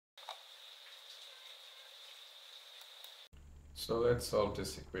So let's solve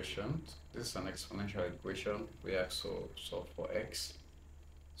this equation. This is an exponential equation. We also solve for x.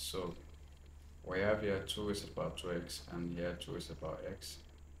 So we have here 2 raised to the power 2x and here 2 raised to the power x.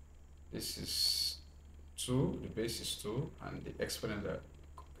 This is 2, the base is 2, and the exponent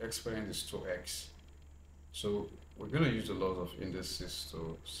is 2x. So we're going to use the laws of indices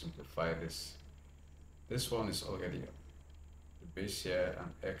to simplify this. This one is already the base here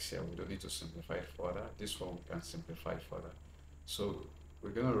and x here. We don't need to simplify it further. This one we can simplify further. So we're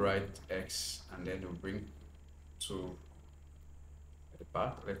going to write x and then we'll bring 2 at the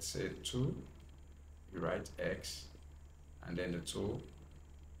back. Let's say 2, we write x and then the 2,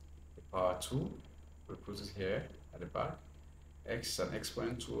 the power 2, we put it here at the back. X is an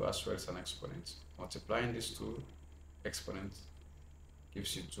exponent, 2 as well as an exponent. Multiplying these two exponents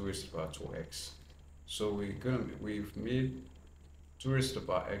gives you 2 raised to the power 2x. So we've made 2 raised to the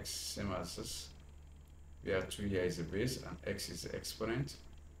power x same as this. We have 2 here is the base and x is the exponent.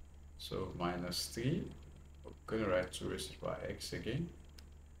 So minus 3, we're going to write 2 raised to the power x again,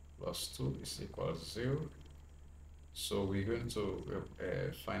 plus 2 is equal to 0. So we're going to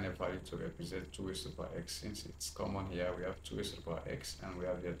find a value to represent 2 raised to the power x. Since it's common here, we have 2 raised to the power x and we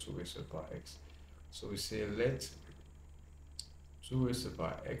have here 2 raised to the power x. So we say let 2 raised to the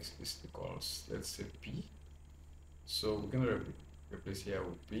power x is equals, let's say p. So we're going to replace here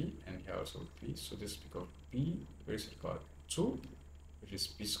with p and here also with p. So this becomes p raised to the power 2, which is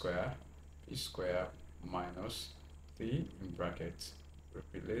p square minus 3 in brackets.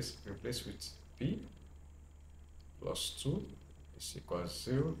 Replace with p plus 2 is equal to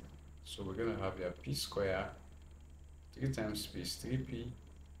 0. So we're going to have here p square, 3 times p is 3p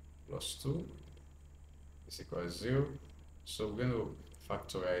plus 2 is equal to 0. So we're going to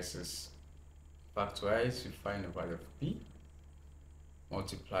factorize this. Factorize, we find the value of p,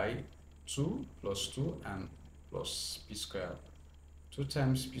 multiply 2 plus 2 and plus p square. 2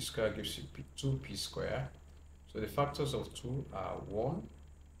 times p square gives you 2p square. So the factors of 2 are 1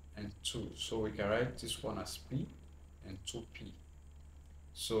 and 2. So we can write this one as p and 2p.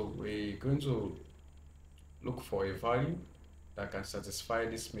 So we're going to look for a value that can satisfy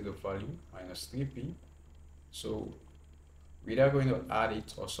this middle value, minus 3p. So we're either going to add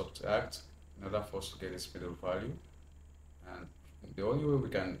it or subtract in order for us to get this middle value. And the only way we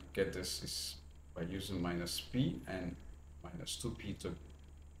can get this is by using minus p and minus 2p to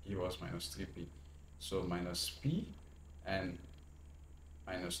give us minus 3p. So minus p and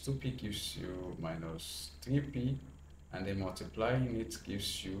minus 2p gives you minus 3p, and then multiplying it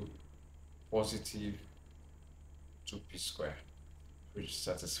gives you positive 2p square, which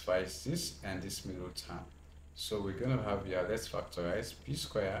satisfies this and this middle term. So we're going to have here, let's factorize p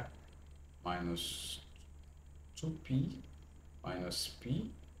square minus 2p minus p.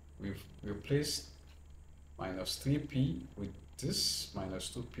 We've replaced minus 3p with this minus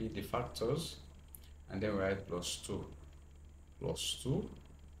 2p, the factors, and then we write plus 2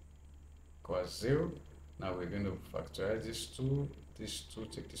 equals 0. Now we're going to factorize this 2,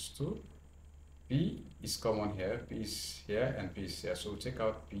 take this 2. P is common here, p is here and p is here. So we take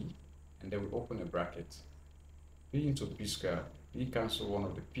out p and then we open a bracket. P into p square, p cancel one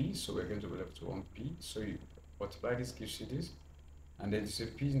of the p, so we're going to be left to 1p. So you multiply this, gives you this. And then you say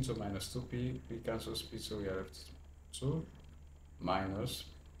p into minus 2p, p cancels p, so we are left 2 minus.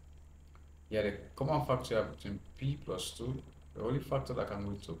 Yeah, the common factor between p plus 2, the only factor that can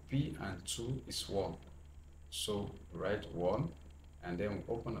go to p and 2 is 1. So write 1 and then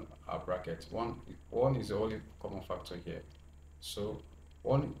we open our bracket. 1 is the only common factor here. So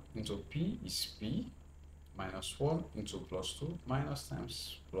 1 into p is p, minus 1 into plus 2, minus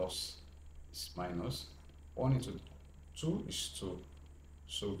times plus is minus. 1 into 2 is 2.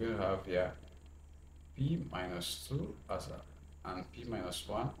 So we're going to have here p minus 2 as a, and p minus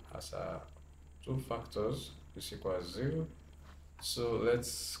 1 as a 2 factors, is equal to 0. So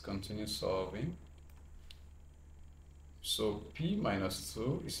let's continue solving. So p minus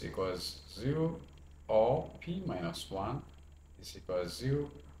 2 is equal to 0, or p minus 1 is equal to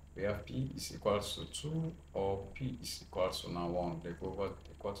 0. We have p is equal to 2 or p is equal to now 1. They go over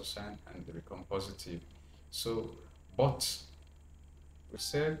the equal to sign and they become positive. So, but we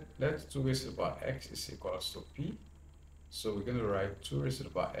said let 2 raised to the power x is equal to p. So we're going to write 2 raised to the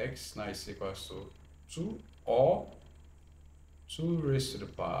power x now is equal to 2, or 2 raised to the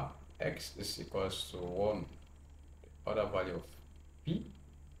power x is equal to 1, the other value of p.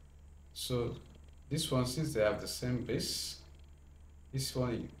 So this one, since they have the same base, this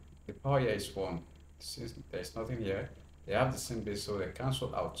one, the power here is 1. Since there's nothing here, they have the same base, so they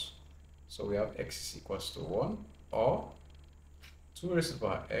cancel out. So we have x is equal to 1, or 2 raised to the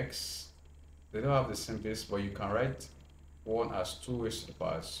power x. They don't have the same base, but you can write 1 as 2 raised to the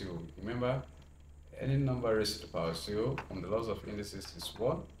power 0. Remember, any number raised to the power 0 from the laws of indices is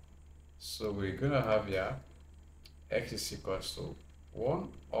 1. So we're going to have here x is equals to 1,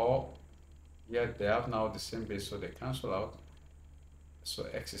 or yet they have now the same base, so they cancel out. So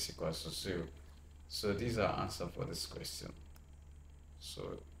x is equals to 0. So these are answers for this question.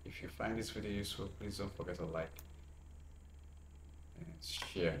 So if you find this video useful, please don't forget to like and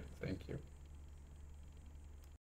share. Thank you.